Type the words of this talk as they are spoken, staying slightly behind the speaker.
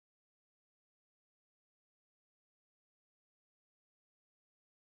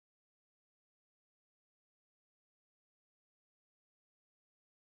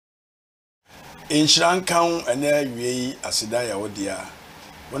In Shrankan and there we asidaya odia.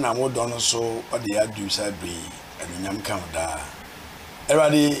 When I'm old on so or the adu sabri and yam count da.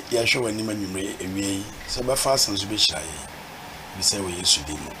 Everybody yasho and niman away, so by fast and be shy. We say we used to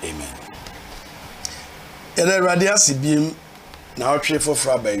do amen. And radiasi beam now tray for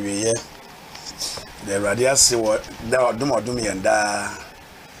fra by way. The radiasi what thou do more do me and da,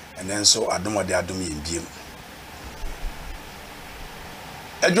 and then so I do more they do me in beam.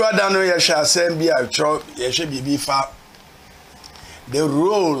 Edwadano yasha sembi acho yashe bibi fa. The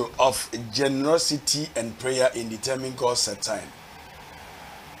role of generosity and prayer in determining God's set time.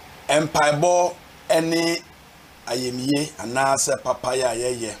 Empire any ayemie anase papaya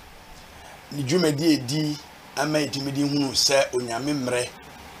yeye. Ni dwumedi edi ama itimidi hunu se onyame mre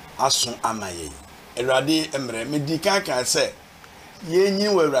aso amaye. Ewrade emre medi kan se yenyi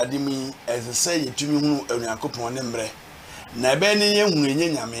we ewrade mi ezese yetumi hunu onyankopon ne mre. Na be ne ye hunu enye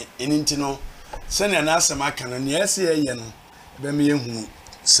nyame enti no se ne na asema aka no ne ese ye no be me ye hunu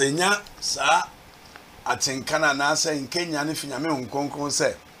senya sa atenkana na ase nkenya ne finyame nkonkon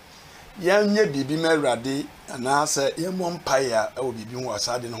se yanye bibi merade na ase ye mo mpaya e wo bibi ho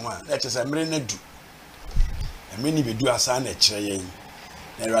asade no ho a e chese mere na du eme ni bedu asa na kire yen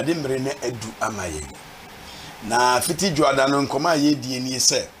na erade mere na adu amaye na fiti juada no nkoma ye die ni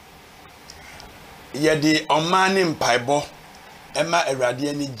se ye de omane mpaibo ema erade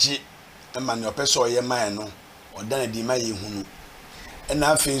ani gi ema ne opeso ye man no odana di ma ye hunu ena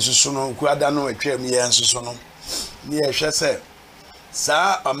afi nsusu no kuada no atwam ye nsusu no ni ehwe se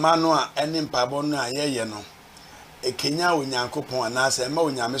sa amano a eni mpaibo no a ye no ekenya onyankopon anase ema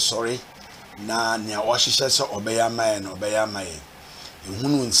onyame sori na nia ohihye se obeya man no obeya man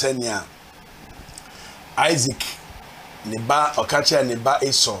ehunu nsania Isaac ne ba okache ne ba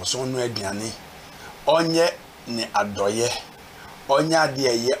Esau so no aduane onye ne adoye onye ade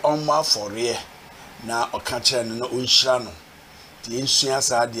ye onmo afore na okache no onhira no ti ensua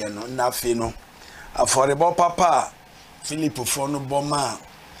sa ade no na afi no afore bo papa Philip fo no boma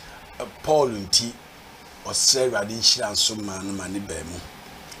Paul nti osere ade nhira nso ma no ma ne ba mu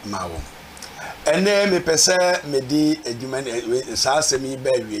ma wo ene me pese me di adwuma sa asemi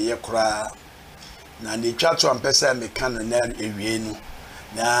ba wie ye kora na ne twato ampese me kan na ewie no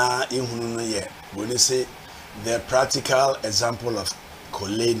na ehunu no ye boni say the practical example of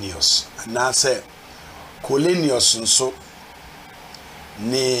CORNELIUS na say CORNELIUS nso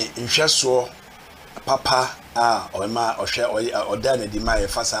ne nhweso papa a oyma ohwe oda na di ma ye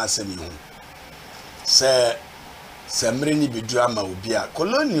fasa asemi hu se semre ni bedu ama obi a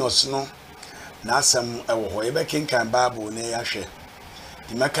CORNELIUS no na asem ewo ho ye be kenkan Bible na ya hwe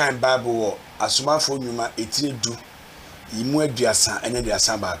di makan Bible wo asomafo nyuma etiredu yimu aduasa ene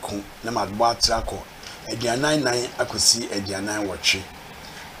aduasa ba ko na magbo atrako aduanan nan akosi aduanan wotwe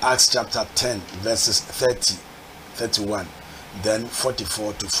Acts chapter 10 verses 30 31 then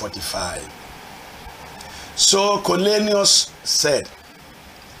 44 to 45. So CORNELIUS said,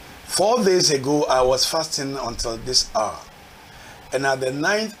 4 days ago I was fasting until this hour, and at the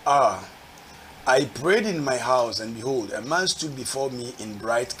 9th hour I prayed in my house, and behold, a man stood before me in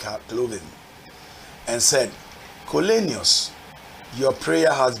bright clothing and said, CORNELIUS, your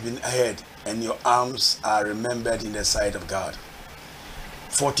prayer has been heard, and your alms are remembered in the sight of God.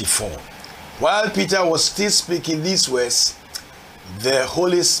 44. While Peter was still speaking these words, the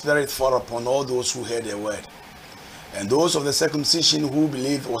Holy Spirit fell upon all those who heard the word, and those of the circumcision who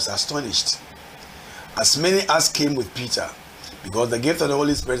believed was astonished, as many as came with Peter, because the gift of the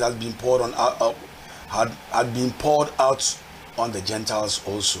Holy Spirit had been poured out on the Gentiles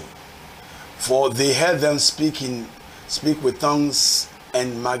also. For they heard them speak with tongues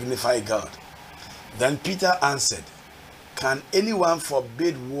and magnify God. Then Peter answered, can anyone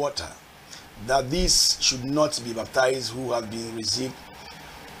forbid water that these should not be baptized who have been received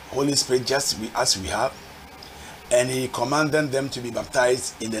Holy Spirit just as we have? And he commanded them to be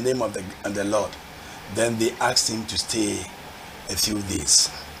baptized in the name of the Lord. Then they asked him to stay a few days.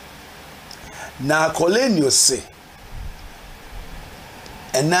 Now CORNELIUS say,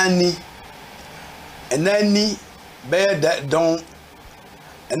 enani bear don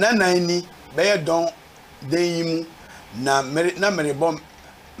enani bear don deyim na merebo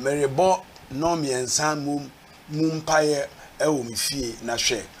no miensa mumpaye ewo mfie na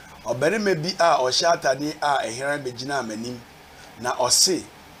hwe obereme bi a ohye atade a ehiran begina amanim na ose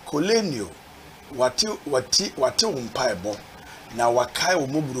CORNELIUS wati umpaebo na wakai wo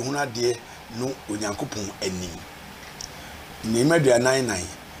moburu hu ade no onyankopon anim nimedua 99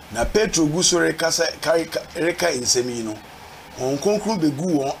 na Petro guso reka insemi no onkonkru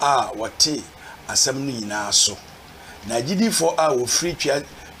begu won a wote asem no nyina so na gidifo a wo free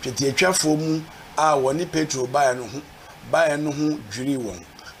twetiatwafo mu a woni Petro bae no ho dwiri won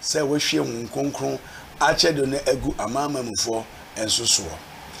se wo hwe hu konkron a chedo ne agu amamamufo ensoso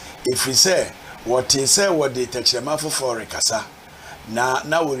efri se wote se wode takyerema fofo rekasa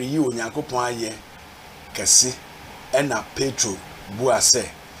na wori yi Onyankopon aye kese ena Petro bua se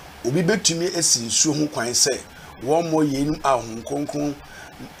obi betumi esi nsuo ho kwan se won mo yenu ahun konkron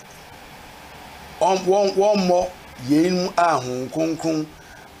won mo yenu ahun konkron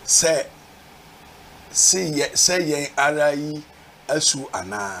se yen ara yi asu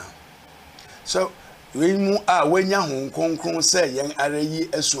ana so wenu a wanya hon konkron se yen ara yi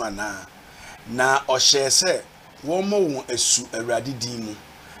asu ana na ohye se won mo won asu awrade din mu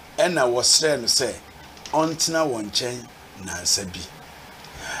ena wo sre no se ontena won chen na sabi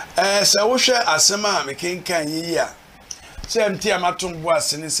se wo hwe asema mekenkan yi a se mti amatom bo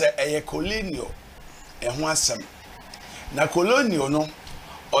asene se eye CORNELIUS ho asem na CORNELIUS no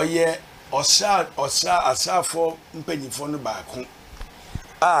oye asafo mpanyifo no baako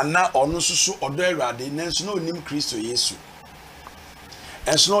na ono susu odo awrade nanso na onim Kristo Yesu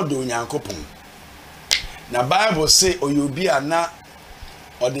enso na odo Onyankopon na Bible say oyobi na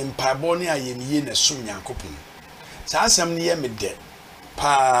ode mpabo ne ayemiye na som Nyankopon sa asem ne ye mede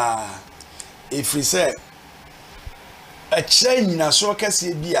pa efri se a kire nyina so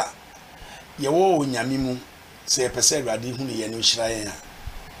kase bi a ye wo onyame mu se pese awrade hu ne ye no hira yen a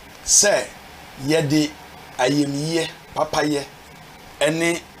se ye de ayemiye papaye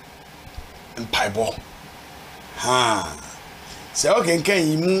ene mpaibo se okenkan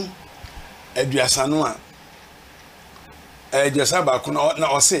yimu aduasano a aduasa ba ko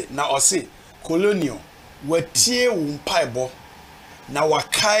na ose CORNELIUS watie wo mpaibo na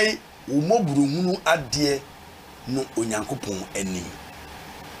wakai wo moburuhunu ade no Onyankopon anim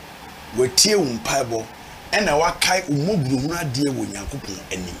watie wo mpaibo ena wakai wo moburuhunu ade wo Onyankopon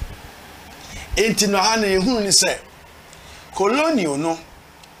anim enti no ha na ehunu ni se CORNELIUS no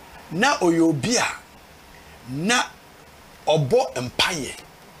na oyobia na obo empaye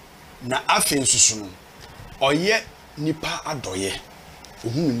na afensusu no oye nipa adoye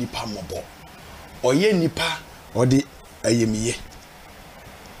ohunu nipa mobo oye nipa odi ayemiye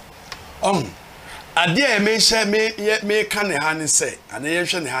ade a me ka ne ha ne se ana ye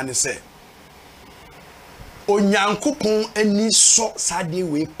hwe ne ha ne se Onyankopon ani so sade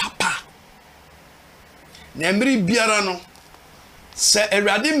we papa na mmiri biara no se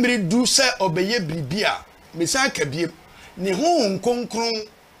awrade mmiri du se obeye bribia mesa kabie ne ho nkonkron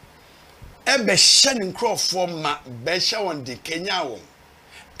ebe hye ne nkrofo ma be hye won de Kenya won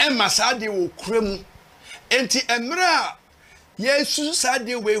ema sade wo kuremu enti emre a Yesu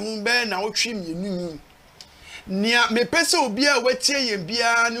sade we hu be na wotwe mienu nia mepese obi a watie ye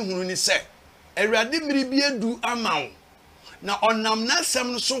bia ne hunu ni se awrade mmiri bia du amawo na onam na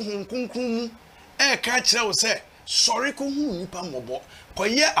sem no so ho nkonkron mu ka kire wo se sori ko hu nipa mobo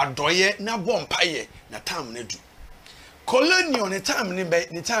koye adoye na bompaye na tam na du CORNELIUS ne tam ne be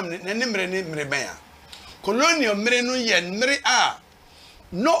ne tam ne mre ben a CORNELIUS mre no ye mre a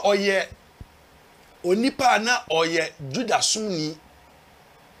no oye onipa na oye Judasuni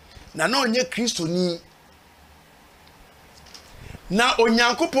na onye Kristo ni na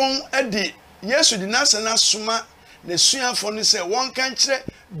Onyankopon edi Yesu di nasana suma na suafo no se won kan kire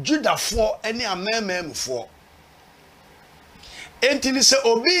Judafo ene amememfo enti ni se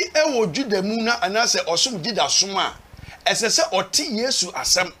obi ewo Judamu na anase osom Judasom a esese oti Yesu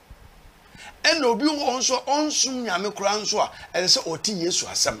asem ena obi wo nso onsum nyame kura nso a esese oti Yesu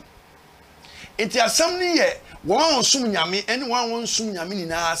asem enti asem ni ye won onsum nyame ene won onsum nyame ni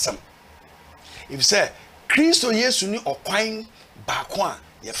na asem if say Kristo Yesu ni okwan baako a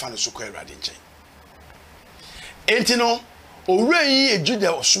ye fa no so kwa awrade nchen enti no owura yi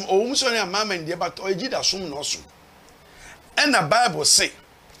ejuda osum owum so na mama ndie but ejuda som no osum ena Bible say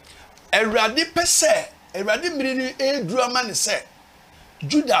awrade pese awrade mmiri ni edru amane se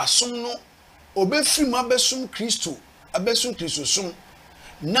Juda som no obefiri mu abesum Kristo som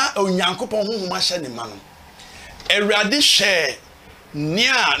na Onyankopon honhom ahye ne ma no awrade hye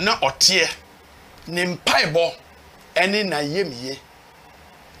nia na otie ne mpaibo ene na yemiye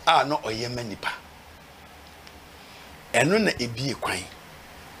a no oyema nipa eno na ebie kwan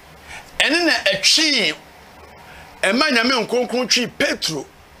ene na etwe ema nyame nkonkron twi Petro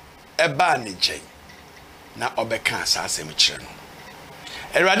eba ne nchen na obeka asasem kire no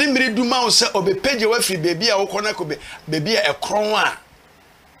awrade mmiri duma wo se obepeje wafiri bebi a wokona ko bebi a ekron a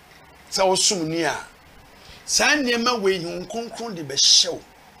se wosum ni a san niema we hu nkonkron de be hyew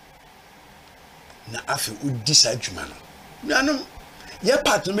na afi udi sa adwuma no nanom ye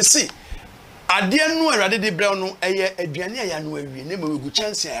part me se ade no awurade de brɛ no ɛyɛ aduane a ya no awie ne ma wegu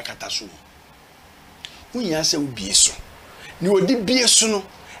chance a yakata so hunya sɛ ubie so ni odi bie so no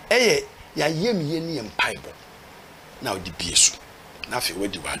ɛyɛ ya yemye ne empaibo na odi bie so na afi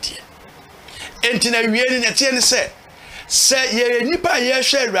wadi wade enti na wie ni nete ne sɛ ye nipa ye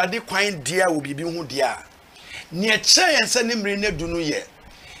hwɛ awurade kwan dia obibi hu dia ne ɛkyɛ yɛn sɛ ne mmiri ne du no yɛ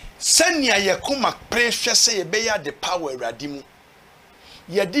sɛnea ye koma prehwɛ sɛ ye bɛyɛ de power awurade mu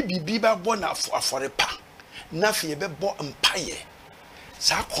ye di bibi ba bɔ na afɔre pa na afi ye bɛbɔ mpaye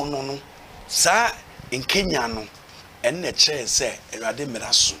saa kono no saa nkenya no enne kyerɛ sɛ awurade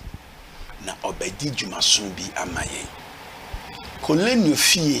mmeraso na obedi dwumaso bi amaye CORNELIUS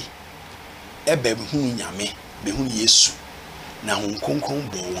fie ebe hu nyame be hu Yesu na hon konkon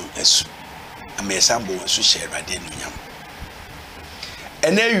bo won asu amesa bo won asu hyɛ awurade no nyam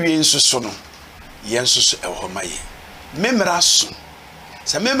ene awie nso so no yen nso so ɛhɔ maye memraso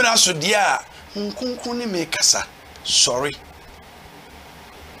sɛ memraso dia hon konkon ne me kasa sorry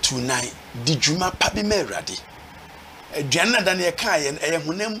tonight di dwuma pa bi ma awurade aduane na dan ye ka ye ɛyɛ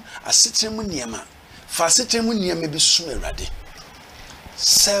honam asetrem niema fa asetrem niema bi so awurade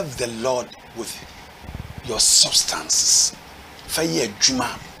serve the Lord with your substances fa ye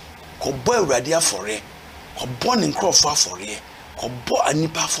adwuma ko bo awurade afore ko bo ne nkrofo afore ko bo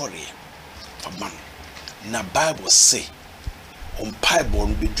anipa afore fa man na Bible say on Bible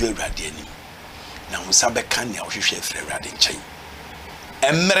no be du awurade anim na ho sa be kan ya ohwehwe afre awurade nkyɛn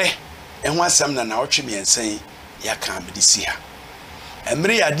emre ehun asɛm na otwe miɛnsan ya kan me disi ha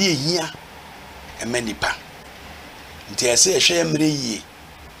emre ya de ehia emanipa nti ɛsɛ ehwɛ emre yie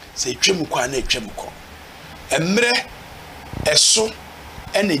sɛ twem kwa na twem kɔ emre ɛso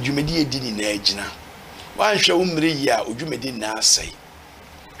ɛna dwumedi edi ni na agina wanhwɛ wo mre yie a odwumedi na asɛe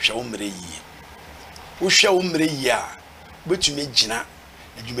hwɛ wo mre yie wo hwɛ wo mre yie a betumi gina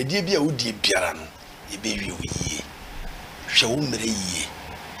dwumedi bi a wodi biara no ebewie wo yie hwɛ wo mre yie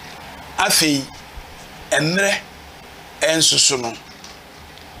afei emre ensusu no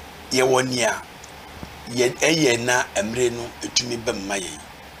ye wonia ye eye na emre no etumi bemma ye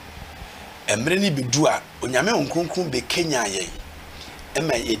emre ni bidu a onyame onkronkron be Kenya ye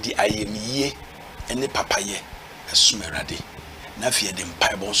ema ye di ayemiye ene papaye esum awurade na afie de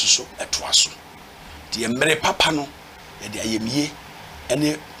mpaebo nsusu etoa so di emre papa no ye di ayemiye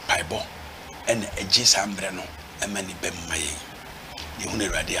ene paebo ene agi sambre no ema ni bemma ye ye hu na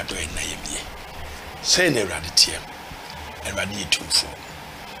awurade adoye na yemiye say na awurade tie awurade yetumfo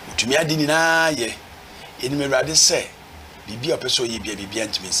utumi adi ni na ye enim awurade sɛ bibia opeso ye bibia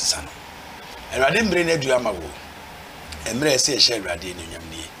ntimi nsisa no awurade mbre na adu ama wo emre sɛ ɛhyɛ awurade ne nyam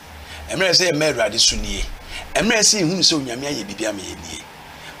nie emre sɛ ɛma awurade so nie emre sɛ ehunu sɛ onyame ayɛ bibia ma ye nie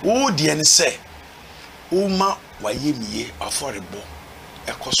wo die ne sɛ wo ma waye mie aforebo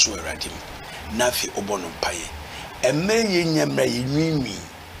ɛkɔso awurade mu na afi obono mpaye emre ye nyamra ye nwinwi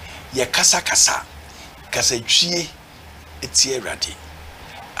ye kasa kasa twie etie awurade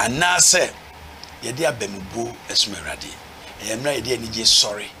anase ye de abamubo esum awurade emra ye de anije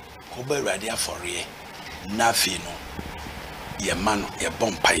sorry ko ba awurade afore na afi no ye man ye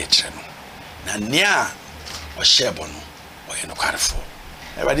bompa ye kire no na nea o shebo no o ye no kwarefo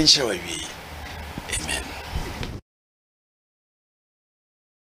awurade nhyɛ wa wie amen.